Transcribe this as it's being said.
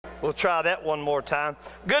We'll try that one more time.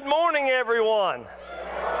 Good morning, everyone.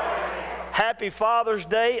 Happy Father's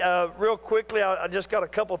Day. Real quickly, I just got a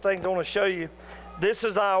couple things I want to show you. This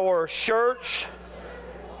is our church.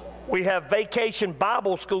 We have Vacation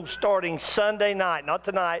Bible School starting Sunday night, not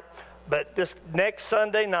tonight, but this next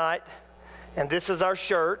Sunday night. And this is our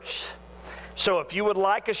church. So if you would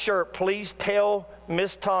like a shirt, please tell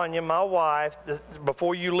Miss Tanya, my wife,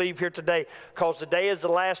 before you leave here today, because today is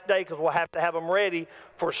the last day, because we'll have to have them ready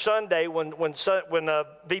for Sunday when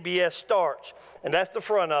VBS starts. And that's the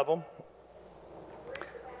front of them.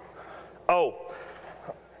 Oh,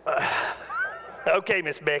 okay,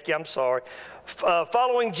 Miss Becky, I'm sorry.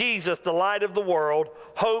 Following Jesus, the light of the world,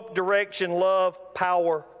 hope, direction, love,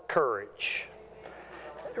 power, courage.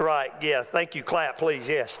 Right, yeah, thank you. Clap, please,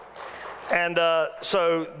 yes. And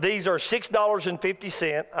so these are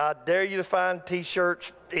 $6.50. I dare you to find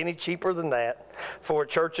T-shirts any cheaper than that for a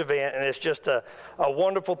church event, and it's just a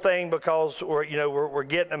wonderful thing because we're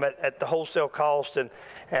getting them at the wholesale cost, and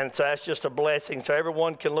so that's just a blessing. So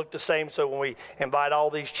everyone can look the same. So when we invite all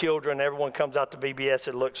these children, everyone comes out to VBS.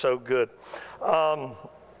 It looks so good. Go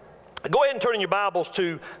ahead and turn in your Bibles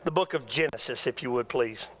to the book of Genesis, if you would,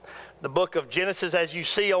 please. The book of Genesis, as you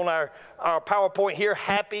see on our PowerPoint here.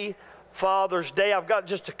 Happy Father's Day. I've got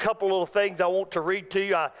just a couple little things I want to read to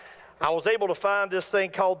you. I was able to find this thing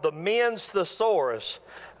called the Men's Thesaurus,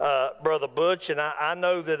 Brother Butch, and I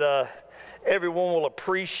know that everyone will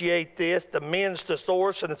appreciate this, the Men's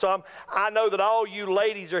Thesaurus. And so I know that all you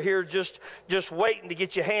ladies are here just waiting to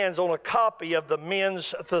get your hands on a copy of the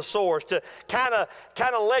Men's Thesaurus to kind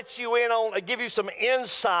of let you in on, give you some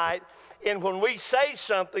insight in when we say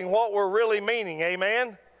something, what we're really meaning.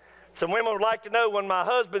 Amen? Some women would like to know when my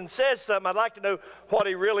husband says something, I'd like to know what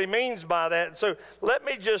he really means by that. And so let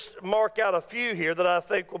me just mark out a few here that I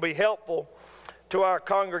think will be helpful to our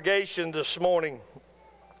congregation this morning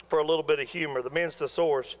for a little bit of humor. The Men's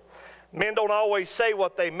Thesaurus. Men don't always say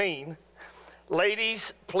what they mean.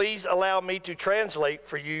 Ladies, please allow me to translate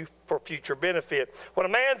for you for future benefit. When a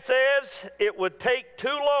man says it would take too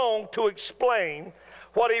long to explain,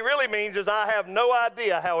 what he really means is I have no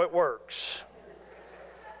idea how it works.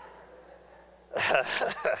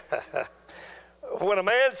 When a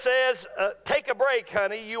man says, take a break,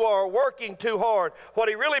 honey, you are working too hard, what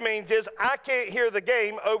he really means is I can't hear the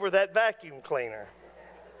game over that vacuum cleaner.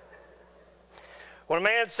 When a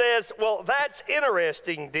man says, well, that's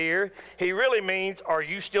interesting, dear, he really means, are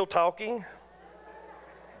you still talking?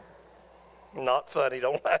 Not funny,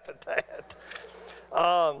 don't laugh at that.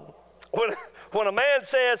 When a man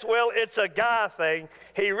says, well, it's a guy thing,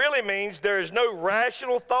 he really means there is no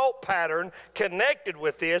rational thought pattern connected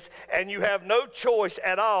with this, and you have no choice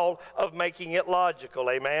at all of making it logical.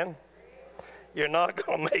 Amen? You're not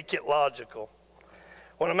going to make it logical.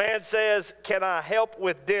 When a man says, can I help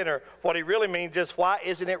with dinner, what he really means is, why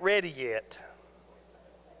isn't it ready yet?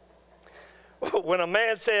 When a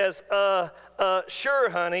man says, sure,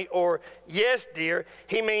 honey, or yes, dear,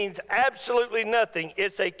 he means absolutely nothing.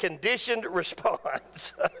 It's a conditioned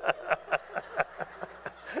response.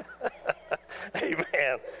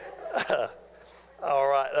 Amen. All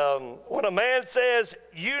right. When a man says,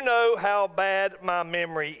 you know how bad my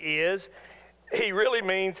memory is, he really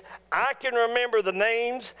means I can remember the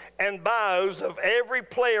names and bios of every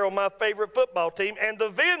player on my favorite football team and the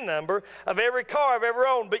VIN number of every car I've ever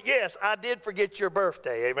owned. But yes, I did forget your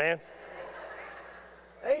birthday. Amen.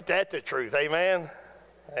 Ain't that the truth? Amen.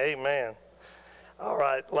 Amen. All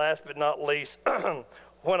right. Last but not least,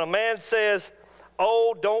 when a man says,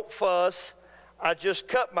 oh, don't fuss, I just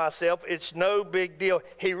cut myself, it's no big deal,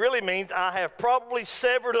 he really means I have probably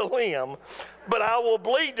severed a limb, but I will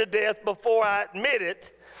bleed to death before I admit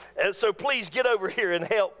it, and so please get over here and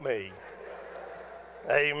help me.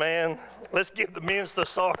 Amen. Let's give the Men's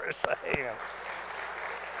Thesaurus a hand.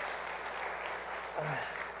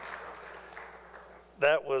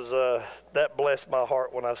 That blessed my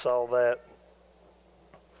heart when I saw that.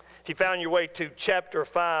 If you found your way to chapter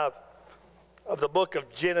 5 of the book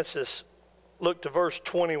of Genesis, look to verse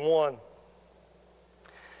 21. I'm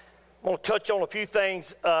going to touch on a few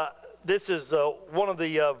things. This is one of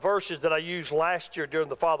the verses that I used last year during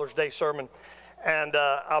the Father's Day sermon. And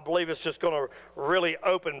I believe it's just going to really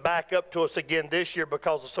open back up to us again this year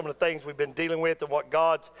because of some of the things we've been dealing with and what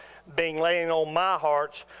God's been laying on my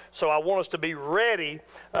heart. So I want us to be ready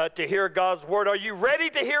to hear God's word. Are you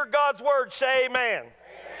ready to hear God's word? Say amen. Amen.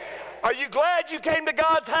 Are you glad you came to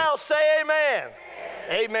God's house? Say amen.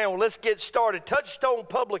 Amen. Well, let's get started. Touchstone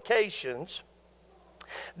Publications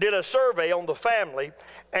did a survey on the family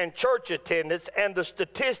and church attendance, and the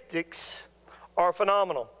statistics are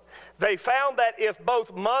phenomenal. They found that if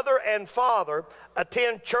both mother and father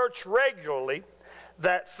attend church regularly,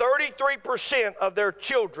 that 33% of their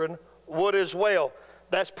children would as well.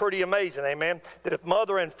 That's pretty amazing, amen? That if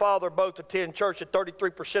mother and father both attend church, that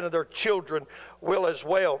 33% of their children will as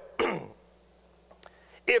well.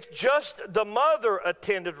 If just the mother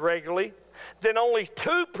attended regularly, then only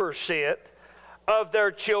 2% of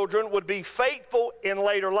their children would be faithful in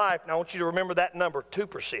later life. Now, I want you to remember that number,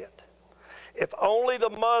 2%. If only the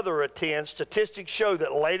mother attends, statistics show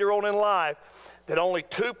that later on in life, that only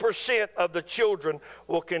 2% of the children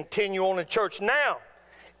will continue on in church. Now,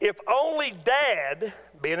 if only dad,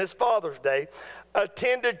 being his Father's Day,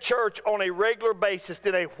 attended church on a regular basis,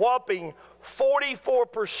 then a whopping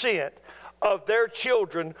 44% of their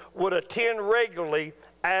children would attend regularly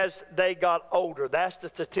as they got older. That's the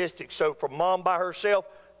statistics. So for mom by herself,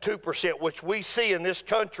 2%, which we see in this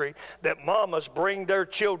country, that mamas bring their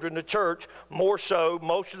children to church more so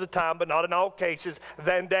most of the time, but not in all cases,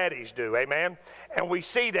 than daddies do. Amen? And we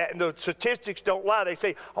see that, and the statistics don't lie. They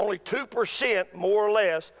say only 2% more or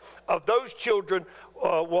less of those children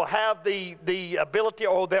will have the ability,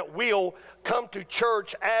 or that will come to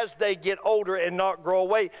church as they get older and not grow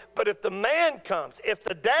away. But if the man comes, if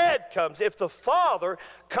the dad comes, if the father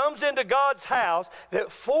comes into God's house, that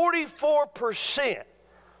 44%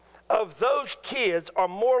 of those kids are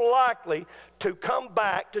more likely to come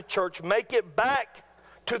back to church, make it back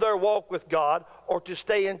to their walk with God, or to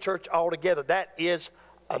stay in church altogether. That is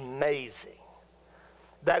amazing.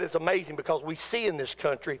 That is amazing, because we see in this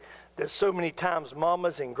country that so many times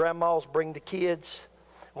mamas and grandmas bring the kids.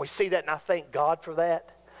 And we see that, and I thank God for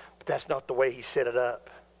that. But that's not the way he set it up.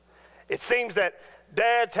 It seems that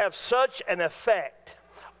dads have such an effect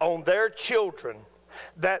on their children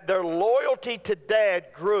that their loyalty to dad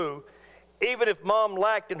grew even if mom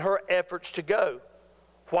lacked in her efforts to go.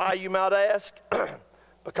 Why, you might ask?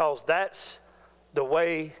 Because that's the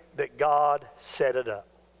way that God set it up.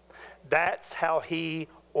 That's how he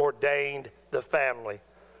ordained the family,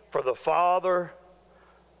 for the father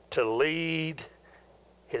to lead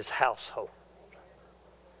his household.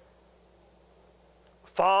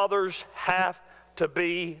 Fathers have to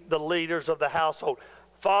be the leaders of the household.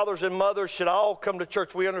 Fathers and mothers should all come to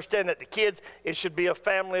church. We understand that the kids, it should be a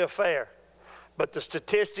family affair. But the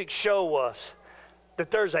statistics show us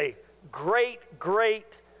that there's a great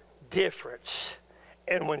difference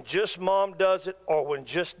in when just mom does it or when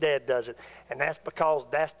just dad does it. And that's because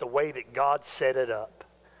that's the way that God set it up.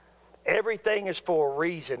 Everything is for a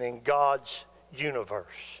reason in God's universe.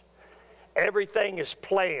 Everything is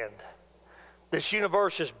planned. This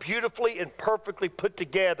universe is beautifully and perfectly put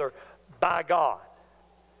together by God.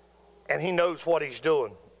 And he knows what he's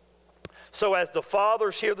doing. So as the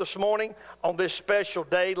fathers here this morning on this special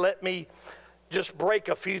day, let me just break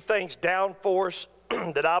a few things down for us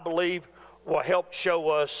that I believe will help show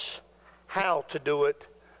us how to do it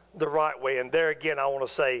the right way. And there again, I want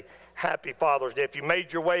to say Happy Father's Day. If you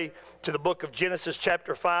made your way to the book of Genesis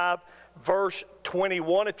chapter 5, verse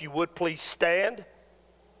 21, if you would please stand.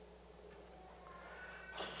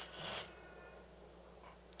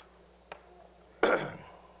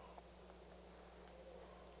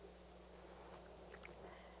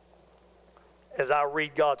 As I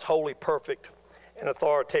read God's holy, perfect, and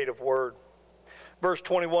authoritative word. Verse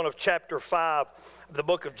 21 of chapter 5 of the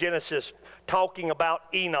book of Genesis, talking about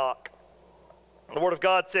Enoch. The word of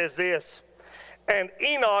God says this: "And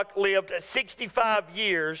Enoch lived 65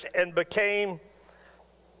 years and became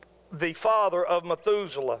the father of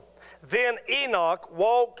Methuselah. Then Enoch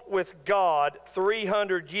walked with God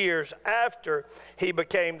 300 years after he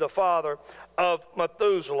became the father of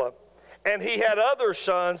Methuselah. And he had other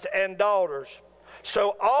sons and daughters.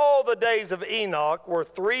 So all the days of Enoch were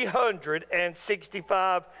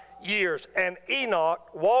 365 years. And Enoch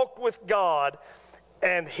walked with God,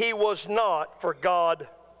 and he was not, for God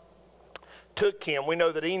took him." We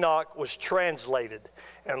know that Enoch was translated.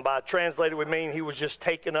 And by translated, we mean he was just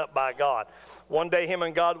taken up by God. One day, him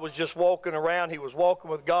and God was just walking around. He was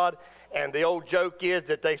walking with God. And the old joke is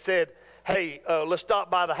that they said, "Hey, let's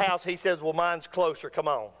stop by the house." He says, "Well, mine's closer. Come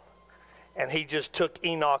on." And he just took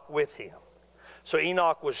Enoch with him. So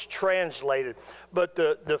Enoch was translated. But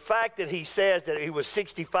the fact that he says that he was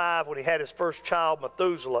 65 when he had his first child,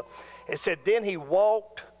 Methuselah, it said then he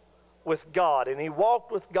walked with God. And he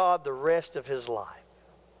walked with God the rest of his life.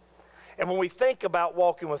 And when we think about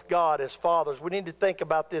walking with God as fathers, we need to think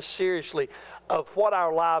about this seriously, of what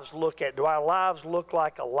our lives look at. Do our lives look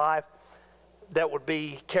like a life that would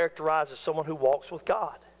be characterized as someone who walks with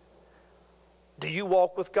God? Do you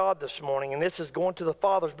walk with God this morning? And this is going to the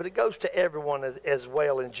fathers, but it goes to everyone as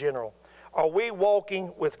well in general. Are we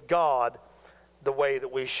walking with God the way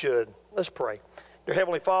that we should. Let's pray. Dear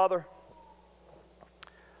Heavenly Father,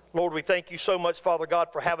 Lord, we thank you so much, Father God,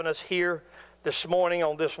 for having us here this morning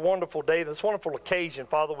on this wonderful day, this wonderful occasion.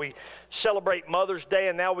 Father, we celebrate Mother's Day,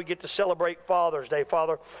 and now we get to celebrate Father's Day.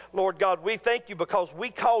 Father, Lord God, we thank you because we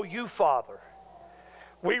call you Father.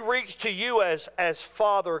 We reach to you as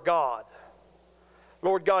Father God.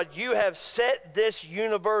 Lord God, you have set this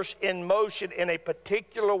universe in motion in a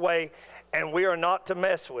particular way, and we are not to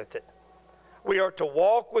mess with it. We are to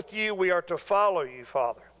walk with you. We are to follow you,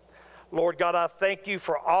 Father. Lord God, I thank you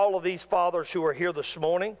for all of these fathers who are here this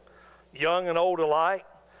morning, young and old alike.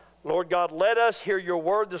 Lord God, let us hear your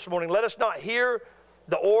word this morning. Let us not hear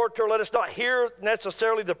the orator. Let us not hear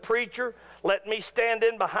necessarily the preacher. Let me stand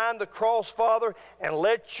in behind the cross, Father, and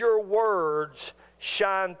let your words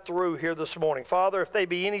shine through here this morning. Father, if there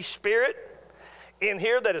be any spirit in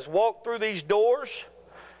here that has walked through these doors,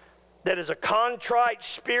 that is a contrite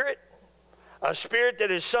spirit, a spirit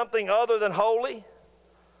that is something other than holy,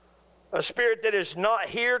 a spirit that is not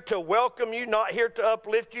here to welcome you, not here to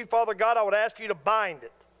uplift you, Father God, I would ask you to bind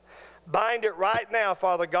it. Bind it right now,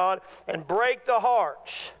 Father God, and break the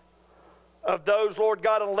hearts of those, Lord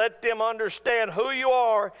God, and let them understand who you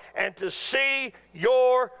are and to see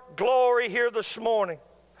your glory here this morning.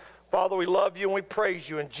 Father, we love you and we praise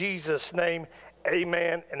you in Jesus' name.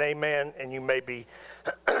 Amen and amen. And you may be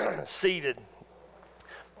seated.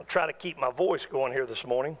 I'll try to keep my voice going here this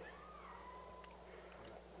morning.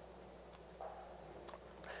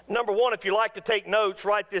 Number one, if you like to take notes,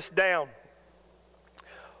 write this down.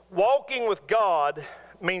 Walking with God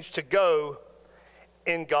means to go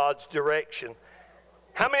in God's direction.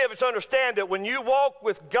 How many of us understand that when you walk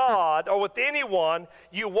with God or with anyone,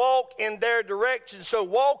 you walk in their direction? So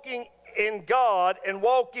walking in God and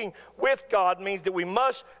walking with God means that we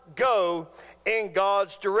must go in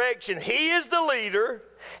God's direction. He is the leader.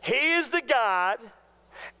 He is the guide.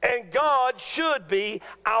 And God should be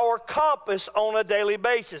our compass on a daily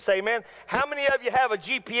basis. Amen. How many of you have a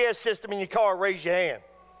GPS system in your car? Raise your hand.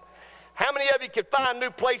 How many of you could find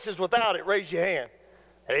new places without it? Raise your hand.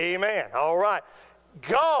 Amen. All right.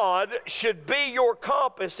 God should be your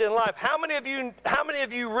compass in life. How many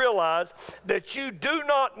of you realize that you do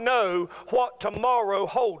not know what tomorrow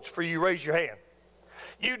holds for you? Raise your hand.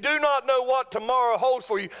 You do not know what tomorrow holds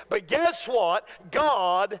for you. But guess what?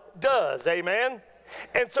 God does. Amen.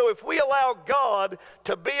 And so if we allow God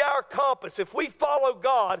to be our compass, if we follow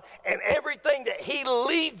God and everything that he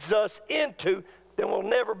leads us into, then we'll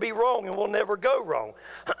never be wrong and we'll never go wrong.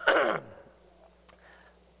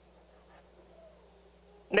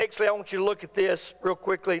 Nextly, I want you to look at this real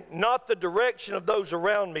quickly. Not the direction of those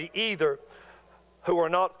around me either who are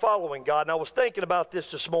not following God. And I was thinking about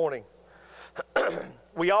this morning.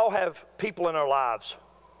 We all have people in our lives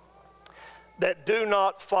that do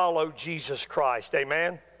not follow Jesus Christ.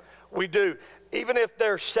 Amen? We do. Even if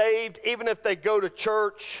they're saved, even if they go to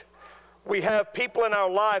church, we have people in our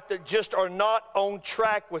life that just are not on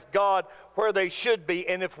track with God where they should be.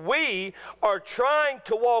 And if we are trying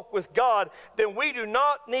to walk with God, then we do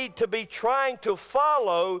not need to be trying to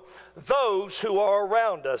follow those who are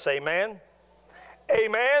around us. Amen?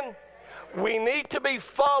 Amen? We need to be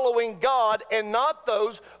following God and not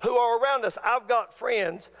those who are around us. I've got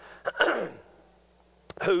friends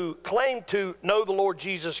who claim to know the Lord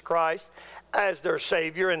Jesus Christ as their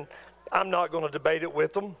Savior, and I'm not going to debate it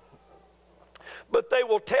with them. But they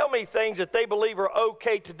will tell me things that they believe are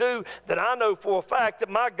okay to do that I know for a fact that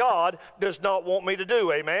my God does not want me to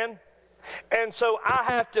do. Amen? And so I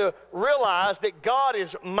have to realize that God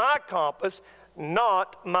is my compass,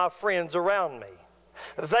 not my friends around me.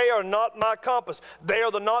 They are not my compass. They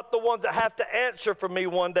are not the ones that have to answer for me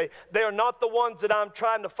one day. They are not the ones that I'm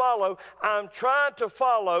trying to follow. I'm trying to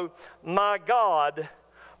follow my God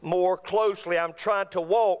more closely. I'm trying to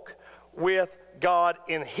walk with God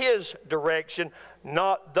in his direction,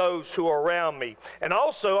 not those who are around me. And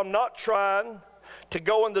also, I'm not trying to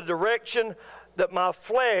go in the direction that my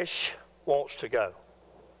flesh wants to go.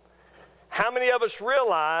 How many of us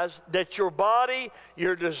realize that your body,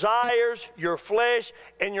 your desires, your flesh,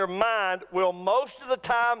 and your mind will most of the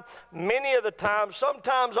time, many of the time,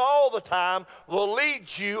 sometimes all the time, will lead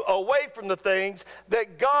you away from the things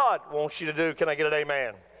that God wants you to do? Can I get an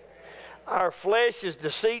amen? Our flesh is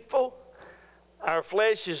deceitful. Our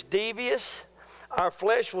flesh is devious. Our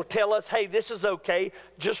flesh will tell us, hey, this is okay.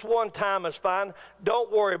 Just one time is fine.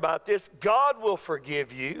 Don't worry about this. God will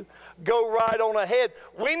forgive you. Go right on ahead.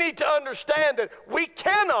 We need to understand that we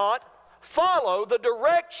cannot follow the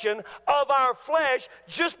direction of our flesh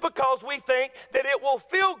just because we think that it will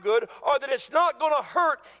feel good or that it's not going to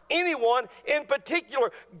hurt anyone in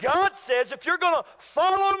particular. God says if you're going to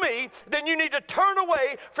follow me, then you need to turn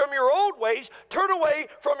away from your old ways, turn away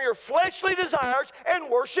from your fleshly desires, and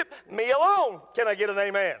worship me alone. Can I get an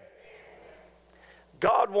amen?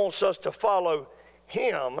 God wants us to follow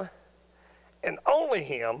him and only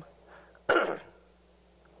him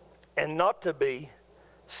and not to be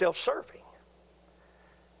self-serving.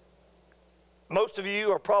 Most of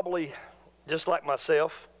you are probably just like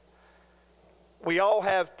myself. We all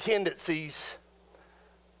have tendencies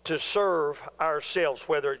to serve ourselves,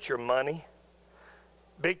 whether it's your money.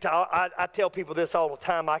 Big time. I tell people this all the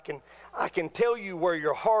time. I can tell you where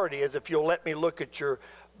your heart is if you'll let me look at your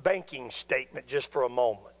banking statement just for a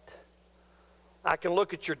moment. I can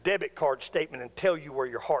look at your debit card statement and tell you where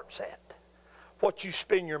your heart's at, what you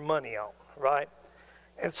spend your money on, right?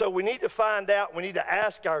 And so we need to find out, we need to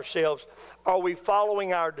ask ourselves, are we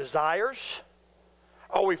following our desires?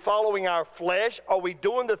 Are we following our flesh? Are we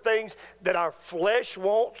doing the things that our flesh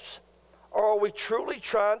wants? Or are we truly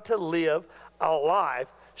trying to live a life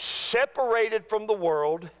separated from the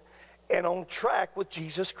world and on track with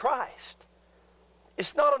Jesus Christ?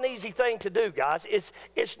 It's not an easy thing to do, guys.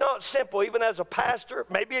 It's not simple, even as a pastor,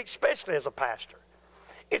 maybe especially as a pastor.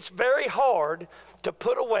 It's very hard to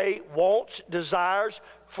put away wants, desires,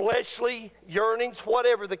 fleshly yearnings,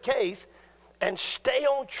 whatever the case, and stay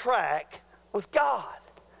on track with God.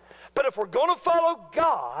 But if we're going to follow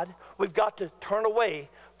God, we've got to turn away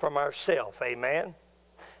from ourselves, amen?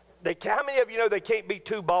 How many of you know they can't be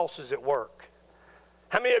two bosses at work?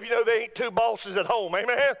 How many of you know they ain't two bosses at home,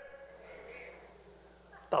 amen?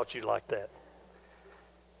 Thought you'd like that.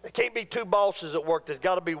 There can't be two bosses at work. There's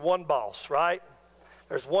got to be one boss, right?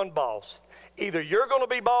 There's one boss. Either you're going to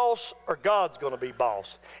be boss or God's going to be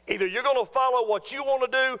boss. Either you're going to follow what you want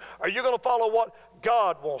to do or you're going to follow what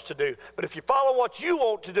God wants to do. But if you follow what you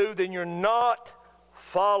want to do, then you're not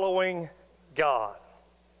following God.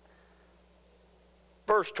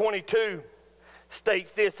 Verse 22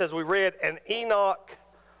 states this, as we read, and Enoch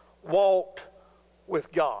walked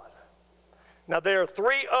with God. Now, there are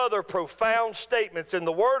three other profound statements in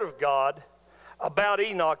the Word of God about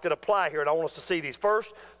Enoch that apply here, and I want us to see these.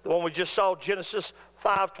 First, the one we just saw, Genesis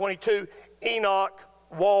 5:22, Enoch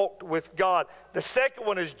walked with God. The second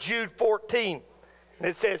one is Jude 14, and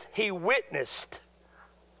it says, he witnessed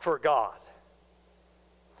for God.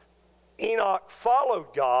 Enoch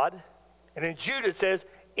followed God, and in Jude it says,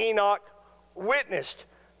 Enoch witnessed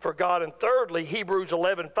for God. And thirdly, Hebrews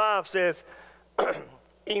 11:5 says,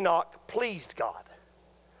 Enoch pleased God.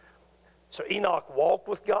 So Enoch walked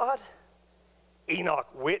with God, Enoch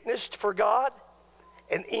witnessed for God,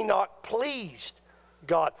 and Enoch pleased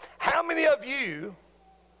God. How many of you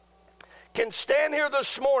can stand here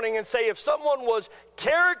this morning and say if someone was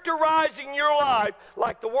characterizing your life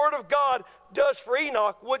like the Word of God does for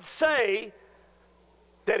Enoch, would say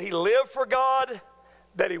that he lived for God,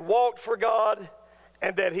 that he walked for God,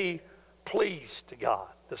 and that he pleased God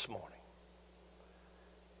this morning?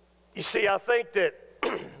 You see, I think that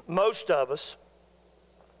most of us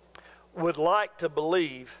would like to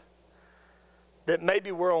believe that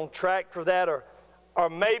maybe we're on track for that, or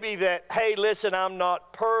maybe that, hey, listen, I'm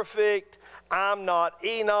not perfect, I'm not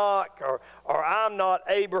Enoch, or I'm not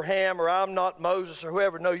Abraham, or I'm not Moses, or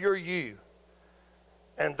whoever. No, you're you,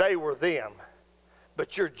 and they were them.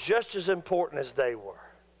 But you're just as important as they were.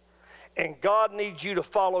 And God needs you to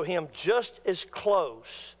follow him just as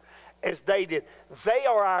close as they did. They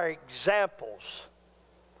are our examples.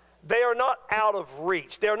 They are not out of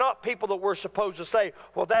reach. They're not people that we're supposed to say,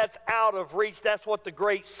 well, that's out of reach. That's what the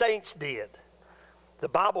great saints did. The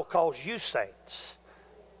Bible calls you saints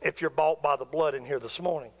if you're bought by the blood in here this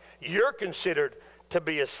morning. You're considered to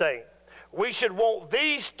be a saint. We should want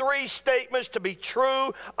these three statements to be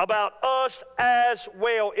true about us as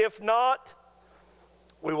well. If not,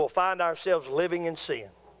 we will find ourselves living in sin.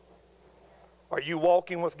 Are you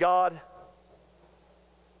walking with God?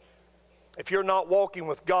 If you're not walking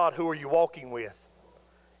with God, who are you walking with?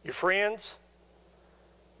 Your friends?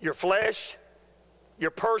 Your flesh?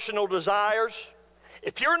 Your personal desires?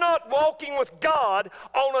 If you're not walking with God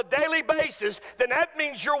on a daily basis, then that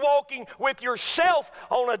means you're walking with yourself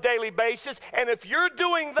on a daily basis. And if you're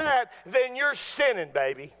doing that, then you're sinning,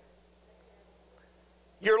 baby.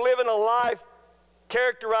 You're living a life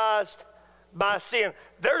characterized by sin.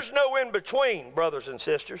 There's no in between, brothers and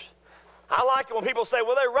sisters. I like it when people say,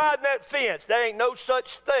 well, they're riding that fence. There ain't no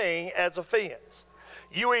such thing as a fence.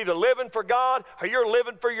 You either living for God or you're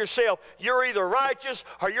living for yourself. You're either righteous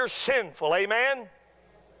or you're sinful. Amen?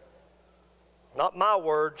 Not my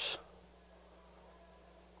words.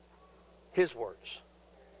 His words.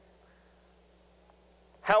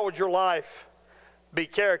 How would your life be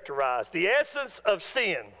characterized? The essence of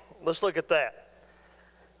sin, let's look at that,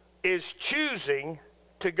 is choosing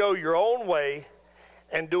to go your own way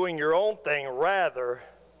and doing your own thing rather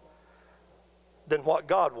than what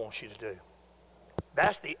God wants you to do.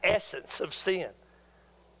 That's the essence of sin.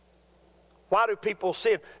 Why do people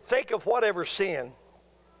sin? Think of whatever sin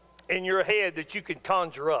in your head that you can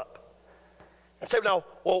conjure up. And say, now,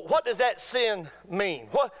 well, what does that sin mean?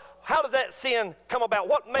 How does that sin come about?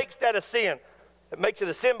 What makes that a sin? It makes it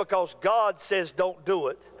a sin because God says don't do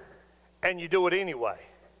it, and you do it anyway.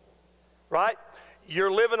 Right?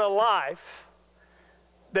 You're living a life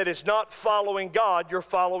that is not following God. You're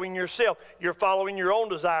following yourself. You're following your own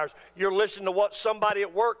desires. You're listening to what somebody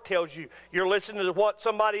at work tells you. You're listening to what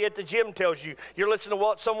somebody at the gym tells you. You're listening to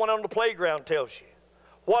what someone on the playground tells you.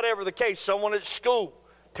 Whatever the case, someone at school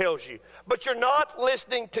tells you. But you're not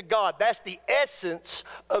listening to God. That's the essence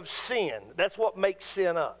of sin. That's what makes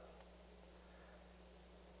sin up.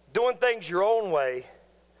 Doing things your own way,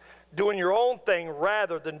 doing your own thing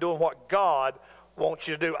rather than doing what God wants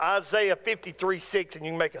you to do. Isaiah 53:6, and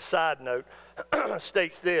you can make a side note,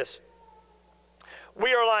 states this.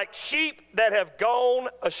 We are like sheep that have gone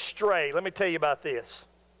astray. Let me tell you about this.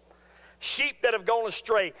 Sheep that have gone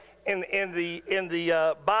astray. In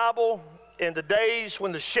the Bible, in the days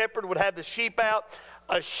when the shepherd would have the sheep out,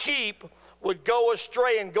 a sheep would go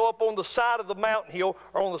astray and go up on the side of the mountain hill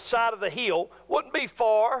or on the side of the hill. Wouldn't be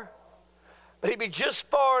far, but he'd be just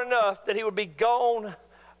far enough that he would be gone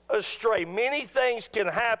astray. Many things can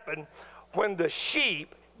happen when the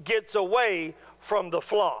sheep gets away from the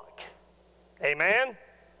flock. Amen?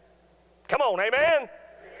 Come on, amen?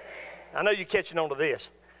 I know you're catching on to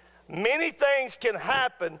this. Many things can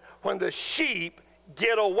happen when the sheep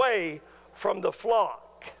get away from the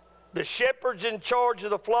flock. The shepherd's in charge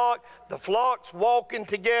of the flock's walking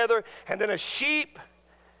together, and then a sheep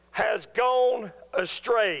has gone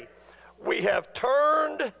astray. We have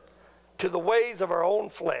turned to the ways of our own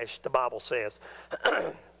flesh, the Bible says.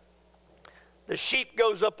 The sheep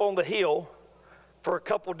goes up on the hill for a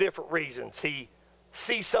couple different reasons. He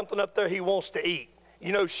sees something up there he wants to eat.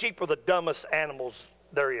 You know, sheep are the dumbest animals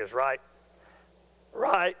there is, right?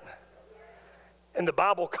 Right? And the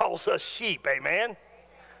Bible calls us sheep, amen?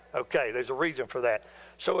 Okay, there's a reason for that.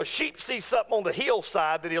 So a sheep sees something on the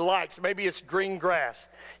hillside that he likes. Maybe it's green grass.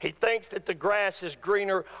 He thinks that the grass is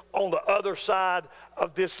greener on the other side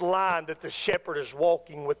of this line that the shepherd is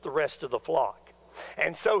walking with the rest of the flock.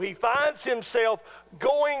 And so he finds himself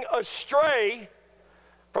going astray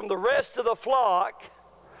from the rest of the flock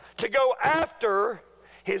to go after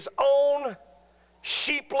his own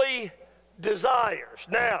sheeply desires.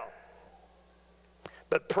 Now,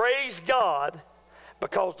 but praise God,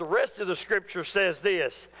 because the rest of the scripture says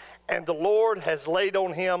this, and the Lord has laid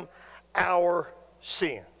on him our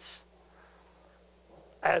sins.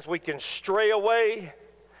 As we can stray away,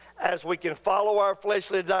 as we can follow our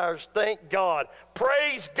fleshly desires, thank God.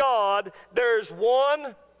 Praise God, there's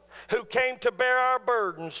one who came to bear our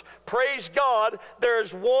burdens. Praise God, there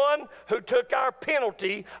is one who took our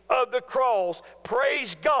penalty of the cross.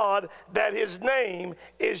 Praise God that his name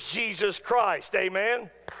is Jesus Christ. Amen?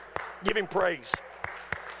 Give him praise.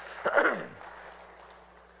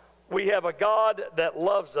 We have a God that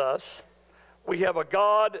loves us. We have a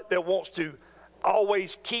God that wants to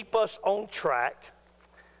always keep us on track.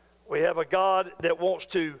 We have a God that wants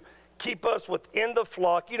to keep us within the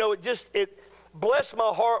flock. You know, it blessed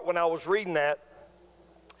my heart when I was reading that,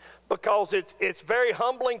 because it's very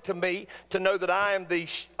humbling to me to know that I am the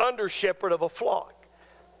under shepherd of a flock.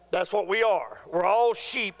 That's what we are. We're all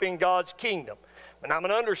sheep in God's kingdom, and I'm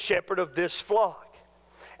an under shepherd of this flock.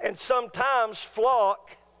 And sometimes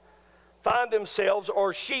flock find themselves,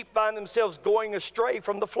 or sheep find themselves going astray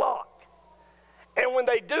from the flock. And when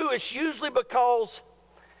they do, it's usually because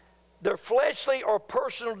their fleshly or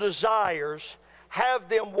personal desires have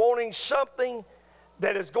them wanting something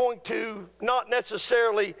that is going to not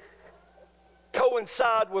necessarily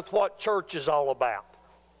coincide with what church is all about.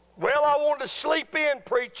 Well, I want to sleep in,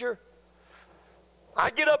 preacher. I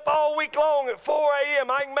get up all week long at 4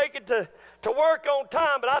 a.m. I can make it to work on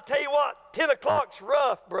time, but I tell you what, 10 o'clock's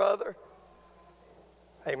rough, brother.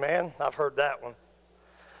 Amen. I've heard that one.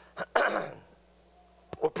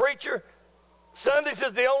 Well, preacher, Sundays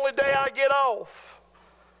is the only day I get off.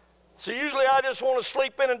 So usually I just want to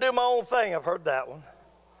sleep in and do my own thing. I've heard that one.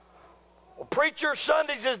 Well, preacher,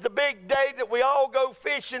 Sundays is the big day that we all go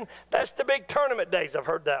fishing. That's the big tournament days. I've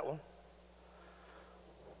heard that one.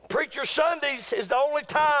 Preacher, Sundays is the only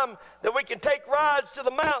time that we can take rides to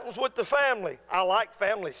the mountains with the family. I like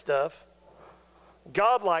family stuff.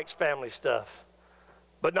 God likes family stuff,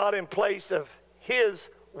 but not in place of his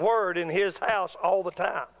word in his house all the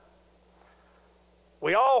time.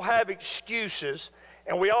 We all have excuses,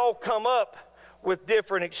 and we all come up with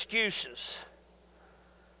different excuses.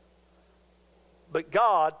 But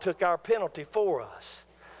God took our penalty for us.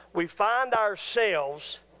 We find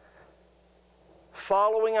ourselves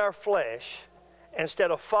following our flesh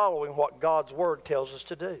instead of following what God's word tells us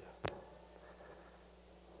to do.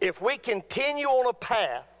 If we continue on a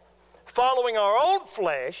path following our own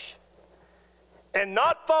flesh and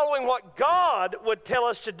not following what God would tell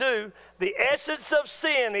us to do, the essence of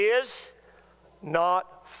sin is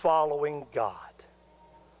not following God.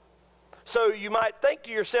 So you might think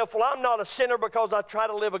to yourself, well, I'm not a sinner because I try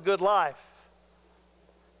to live a good life.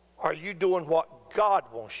 Are you doing what God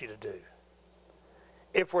wants you to do?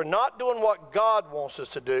 If we're not doing what God wants us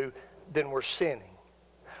to do, then we're sinning.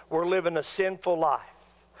 We're living a sinful life.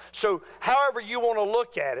 So however you want to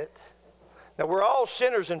look at it, now we're all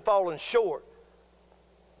sinners and falling short,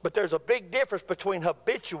 but there's a big difference between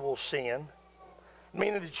habitual sin,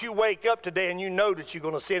 meaning that you wake up today and you know that you're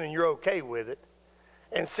going to sin and you're okay with it,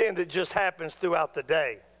 and sin that just happens throughout the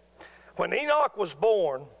day. When Enoch was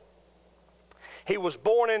born, he was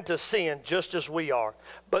born into sin just as we are.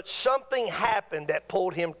 But something happened that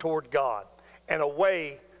pulled him toward God and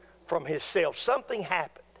away from himself. Something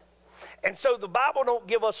happened. And so the Bible don't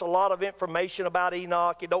give us a lot of information about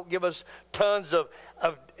Enoch. It don't give us tons of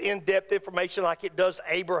in-depth information like it does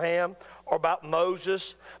Abraham or about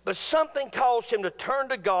Moses. But something caused him to turn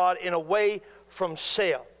to God and away from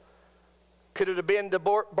self. Could it have been the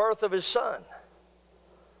birth of his son?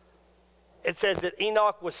 It says that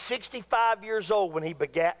Enoch was 65 years old when he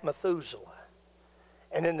begat Methuselah.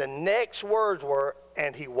 And then the next words were,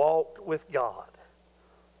 and he walked with God.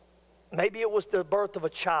 Maybe it was the birth of a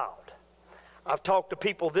child. I've talked to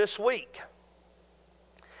people this week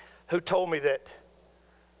who told me that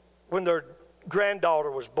when their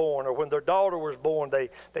granddaughter was born or when their daughter was born, they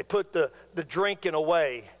put the drinking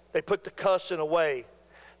away. They put the cussing away.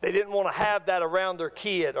 They didn't want to have that around their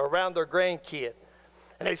kid or around their grandkid.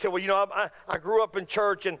 And they said, well, you know, I grew up in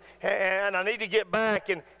church and I need to get back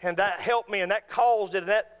and that helped me and that caused it and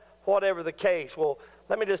that whatever the case. Well,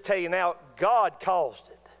 let me just tell you now, God caused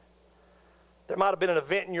it. There might have been an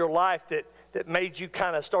event in your life that made you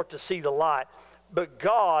kind of start to see the light. But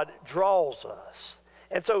God draws us.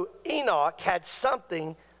 And so Enoch had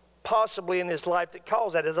something possibly in his life that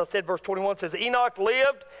caused that. As I said, verse 21 says, Enoch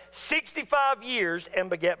lived 65 years and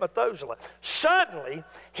begat Methuselah. Suddenly,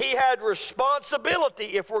 he had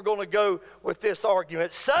responsibility, if we're going to go with this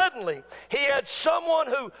argument. Suddenly, he had someone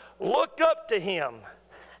who looked up to him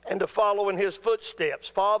and to follow in his footsteps.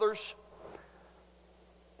 Fathers,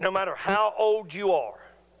 no matter how old you are,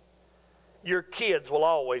 your kids will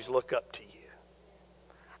always look up to you.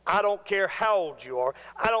 I don't care how old you are.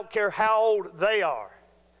 I don't care how old they are.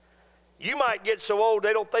 You might get so old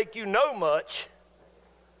they don't think you know much,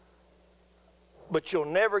 but you'll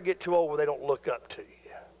never get too old where they don't look up to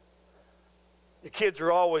you. Your kids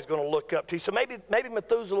are always going to look up to you. So maybe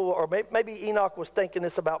Methuselah or maybe Enoch was thinking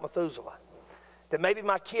this about Methuselah, that maybe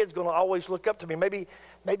my kid's going to always look up to me.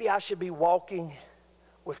 Maybe I should be walking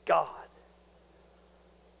with God.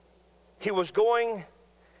 He was going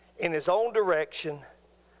in his own direction,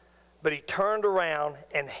 but he turned around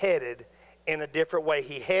and headed in a different way.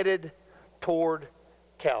 He headed toward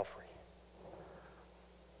Calvary.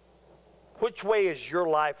 Which way is your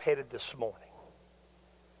life headed this morning?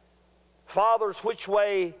 Fathers, which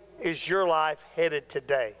way is your life headed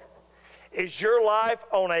today? Is your life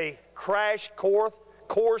on a crash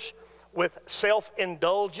course with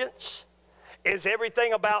self-indulgence? Is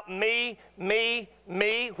everything about me, me,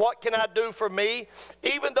 me? What can I do for me?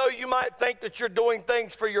 Even though you might think that you're doing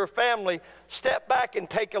things for your family, step back and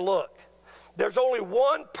take a look. There's only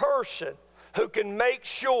one person who can make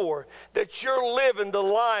sure that you're living the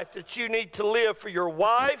life that you need to live for your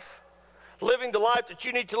wife, living the life that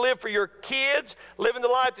you need to live for your kids, living the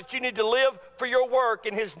life that you need to live for your work,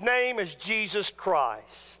 and his name is Jesus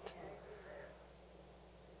Christ.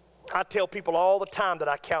 I tell people all the time that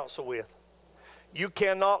I counsel with, you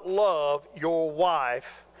cannot love your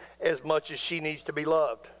wife as much as she needs to be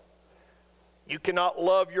loved. You cannot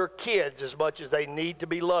love your kids as much as they need to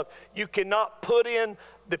be loved. You cannot put in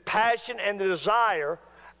the passion and the desire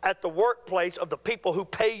at the workplace of the people who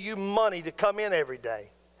pay you money to come in every day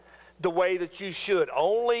the way that you should.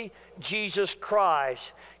 Only Jesus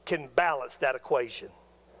Christ can balance that equation.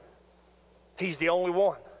 He's the only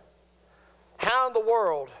one. How in the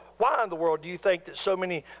world, why in the world do you think that so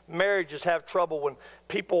many marriages have trouble when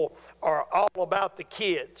people are all about the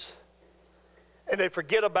kids and they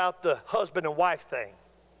forget about the husband and wife thing.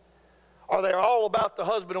 Or they're all about the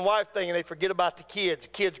husband and wife thing and they forget about the kids. The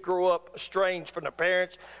kids grow up estranged from their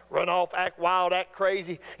parents, run off, act wild, act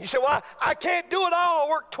crazy. You say, well, I can't do it all. I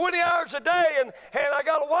work 20 hours a day and I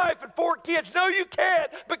got a wife and 4 kids. No, you can't,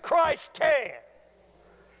 but Christ can.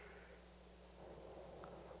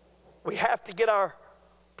 We have to get our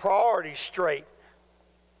priorities straight.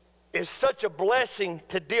 It's such a blessing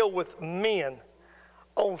to deal with men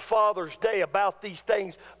on Father's Day about these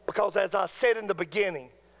things because, as I said in the beginning,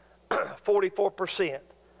 44%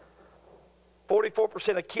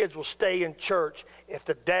 of kids will stay in church if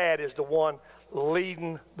the dad is the one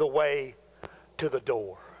leading the way to the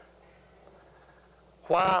door.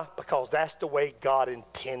 Why? Because that's the way God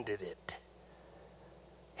intended it.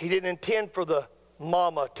 He didn't intend for the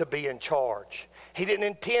mama to be in charge. He didn't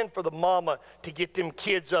intend for the mama to get them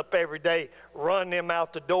kids up every day, run them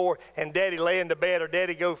out the door, and daddy lay in the bed, or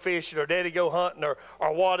daddy go fishing, or daddy go hunting, or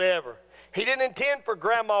whatever. He didn't intend for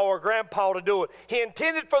grandma or grandpa to do it. He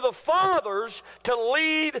intended for the fathers to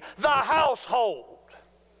lead the household.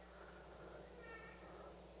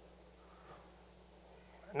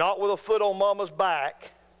 Not with a foot on mama's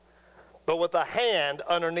back, but with a hand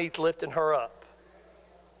underneath lifting her up.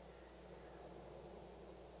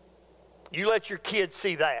 You let your kids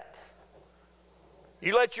see that.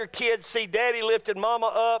 You let your kids see daddy lifting mama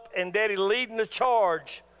up and daddy leading the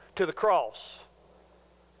charge to the cross.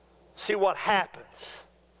 See what happens.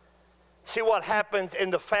 See what happens in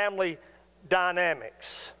the family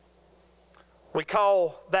dynamics. We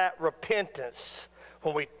call that repentance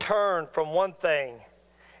when we turn from one thing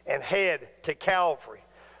and head to Calvary.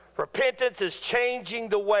 Repentance is changing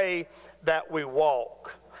the way that we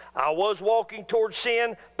walk. I was walking towards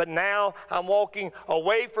sin, but now I'm walking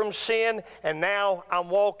away from sin, and now I'm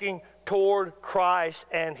walking toward Christ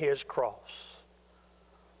and his cross.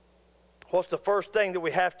 What's the first thing that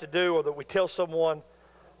we have to do, or that we tell someone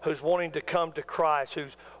who's wanting to come to Christ,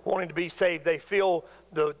 who's wanting to be saved? They feel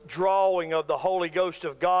the drawing of the Holy Ghost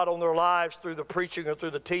of God on their lives through the preaching or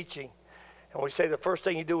through the teaching. And we say the first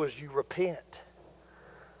thing you do is you repent.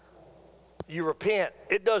 You repent.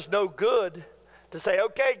 It does no good to say,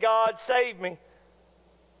 okay, God, save me.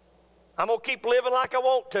 I'm going to keep living like I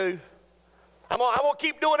want to. I'm going to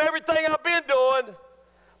keep doing everything I've been doing,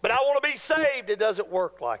 but I want to be saved. It doesn't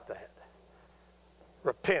work like that.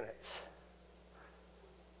 Repentance.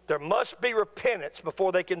 There must be repentance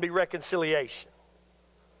before there can be reconciliation.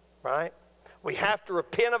 Right? We have to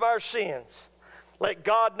repent of our sins. Let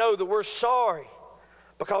God know that we're sorry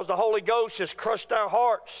because the Holy Ghost has crushed our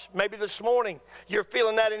hearts. Maybe this morning, you're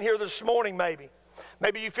feeling that in here this morning maybe.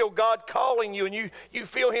 Maybe you feel God calling you and you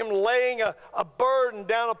feel him laying a burden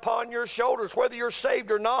down upon your shoulders, whether you're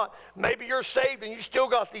saved or not. Maybe you're saved and you still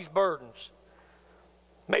got these burdens.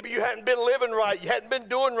 Maybe you hadn't been living right, you hadn't been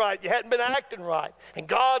doing right, you hadn't been acting right. And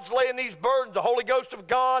God's laying these burdens. The Holy Ghost of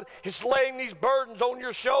God is laying these burdens on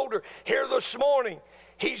your shoulder here this morning.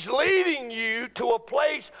 He's leading you to a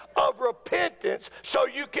place of repentance so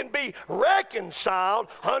you can be reconciled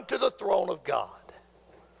unto the throne of God.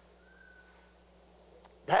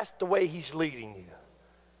 That's the way he's leading you.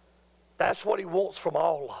 That's what he wants from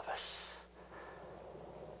all of us.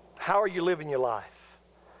 How are you living your life?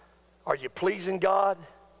 Are you pleasing God?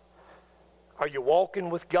 Are you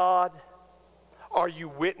walking with God? Are you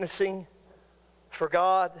witnessing for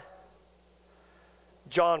God?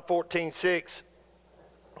 John 14:6,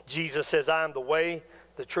 Jesus says, I am the way,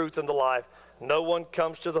 the truth, and the life. No one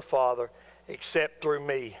comes to the Father except through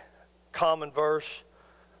me. Common verse.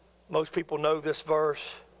 Most people know this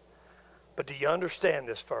verse, but do you understand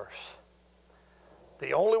this verse?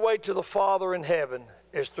 The only way to the Father in heaven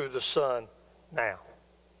is through the Son now.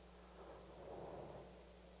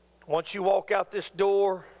 Once you walk out this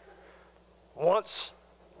door, once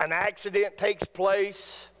an accident takes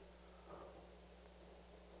place,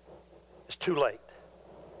 it's too late.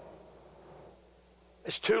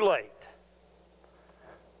 It's too late.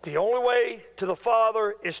 The only way to the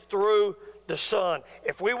Father is through the Son.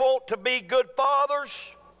 If we want to be good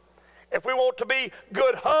fathers, if we want to be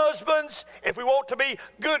good husbands, if we want to be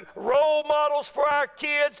good role models for our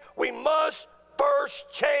kids, we must first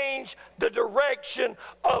change the direction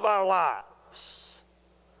of our lives.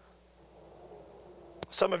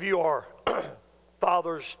 Some of you are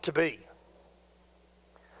fathers to be.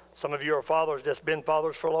 Some of you are fathers that's been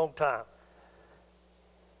fathers for a long time.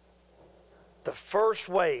 The first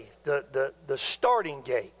way, the starting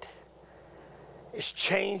gate is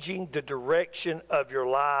changing the direction of your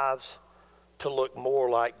lives to look more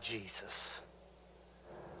like Jesus.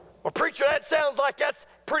 Well, preacher, that sounds like that's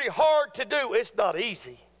pretty hard to do. It's not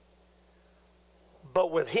easy.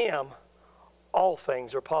 But with him, all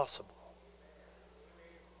things are possible.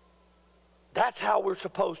 That's how we're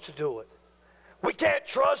supposed to do it. We can't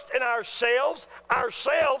trust in ourselves.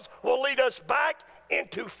 Ourselves will lead us back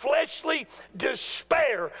into fleshly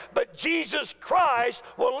despair. But Jesus Christ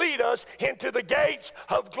will lead us into the gates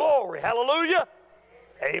of glory. Hallelujah.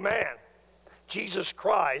 Amen. Jesus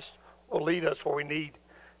Christ will lead us where we need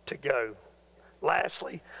to go.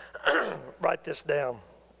 Lastly, write this down.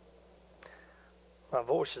 My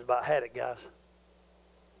voice has about had it, guys.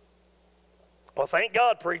 Well, thank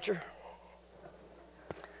God, preacher.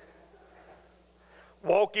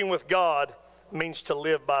 Walking with God means to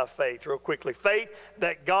live by faith. Real quickly, faith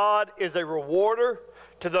that God is a rewarder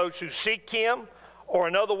to those who seek him, or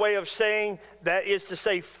another way of saying that is to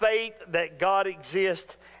say faith that God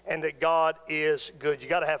exists and that God is good. You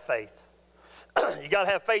got to have faith. You got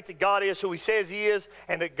to have faith that God is who he says he is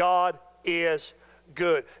and that God is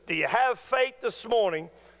good. Do you have faith this morning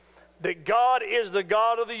that God is the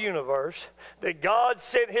God of the universe, that God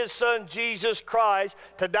sent his son Jesus Christ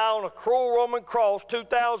to die on a cruel Roman cross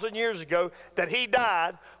 2,000 years ago, that he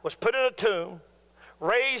died, was put in a tomb,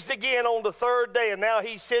 raised again on the third day, and now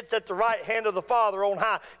he sits at the right hand of the Father on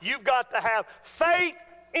high? You've got to have faith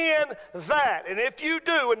in that. And if you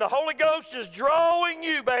do, and the Holy Ghost is drawing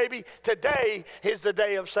you, baby, today is the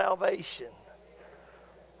day of salvation.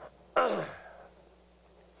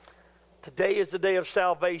 Today is the day of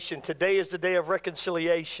salvation. Today is the day of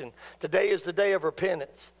reconciliation. Today is the day of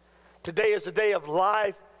repentance. Today is the day of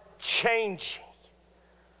life changing.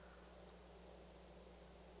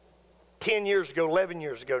 10 years ago, 11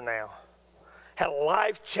 years ago now, had a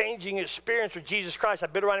life-changing experience with Jesus Christ.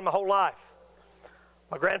 I've been around him my whole life.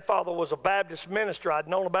 My grandfather was a Baptist minister. I'd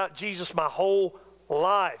known about Jesus my whole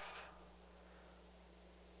life.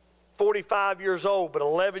 45 years old, but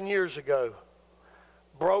 11 years ago,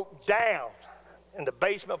 broke down in the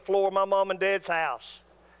basement floor of my mom and dad's house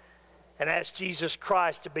and asked Jesus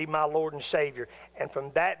Christ to be my Lord and Savior. And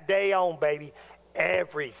from that day on, baby,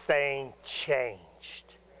 everything changed.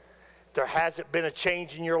 If there hasn't been a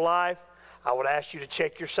change in your life, I would ask you to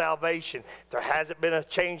check your salvation. If there hasn't been a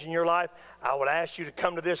change in your life, I would ask you to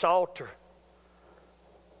come to this altar.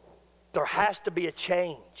 There has to be a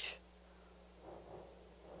change.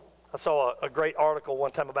 I saw a great article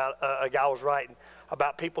one time about a guy was writing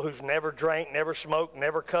about people who's never drank, never smoked,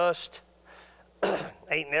 never cussed,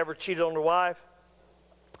 ain't never cheated on their wife.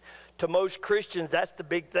 To most Christians, that's the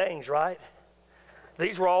big things, right?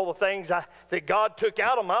 These were all the things that God took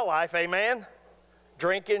out of my life, amen?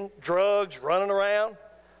 Drinking, drugs, running around.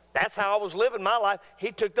 That's how I was living my life.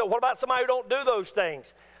 He took what about somebody who don't do those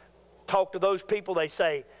things? Talk to those people, they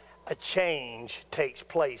say, a change takes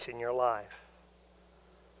place in your life.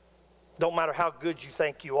 Don't matter how good you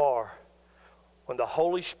think you are. When the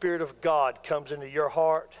Holy Spirit of God comes into your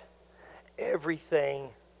heart, everything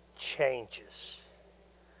changes.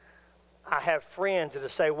 I have friends that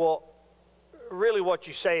say, well, really what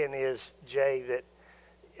you're saying is, Jay, that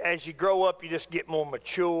as you grow up, you just get more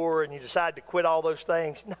mature and you decide to quit all those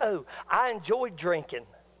things. No, I enjoyed drinking.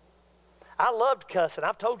 I loved cussing.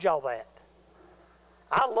 I've told y'all that.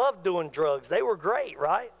 I loved doing drugs. They were great,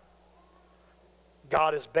 right?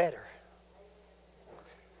 God is better.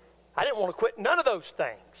 I didn't want to quit none of those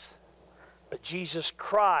things. But Jesus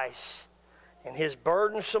Christ and his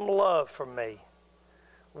burdensome love for me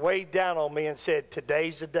weighed down on me and said,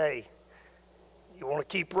 today's the day. You want to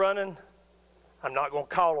keep running? I'm not going to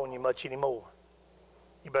call on you much anymore.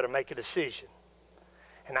 You better make a decision.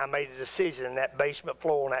 And I made a decision in that basement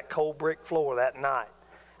floor, on that cold brick floor that night.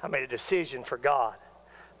 I made a decision for God.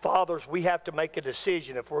 Fathers, we have to make a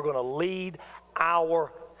decision if we're going to lead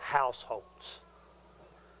our households.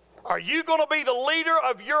 Are you going to be the leader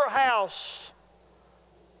of your house?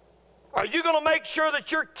 Are you going to make sure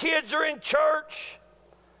that your kids are in church?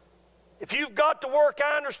 If you've got to work,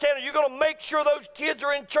 I understand. Are you going to make sure those kids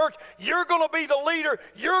are in church? You're going to be the leader.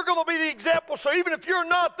 You're going to be the example. So even if you're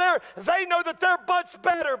not there, they know that their butts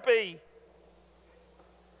better be.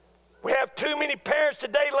 We have too many parents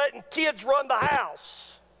today letting kids run the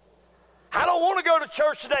house. I don't want to go to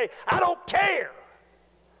church today. I don't care.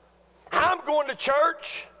 I'm going to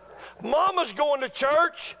church. Mama's going to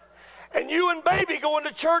church. And you and baby going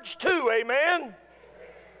to church too, amen?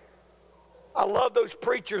 I love those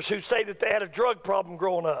preachers who say that they had a drug problem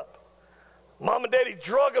growing up. Mom and daddy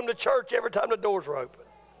drug them to church every time the doors were open.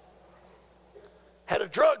 Had a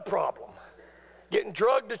drug problem, getting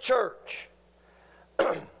drugged to church.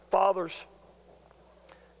 Fathers,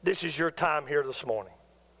 this is your time here this morning.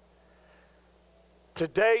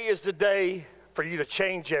 Today is the day for you to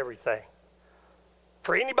change everything.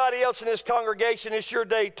 For anybody else in this congregation, it's your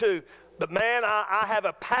day too. But man, I have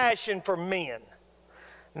a passion for men.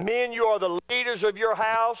 Men, you are the leaders of your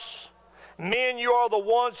house. Men, you are the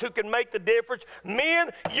ones who can make the difference.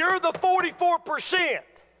 Men, you're the 44%.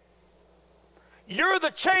 You're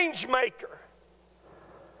the change maker.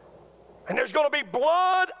 And there's going to be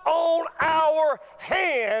blood on our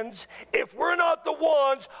hands if we're not the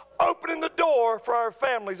ones opening the door for our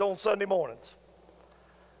families on Sunday mornings.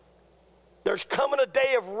 There's coming a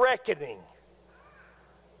day of reckoning.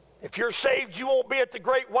 If you're saved, you won't be at the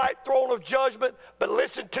great white throne of judgment, but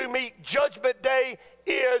listen to me, judgment day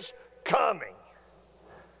is coming.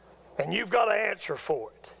 And you've got to answer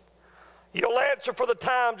for it. You'll answer for the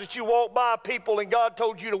times that you walk by people and God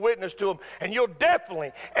told you to witness to them. And you'll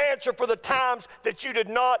definitely answer for the times that you did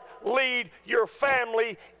not lead your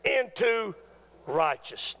family into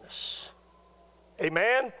righteousness.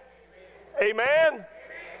 Amen? Amen?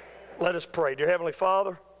 Let us pray. Dear Heavenly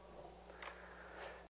Father,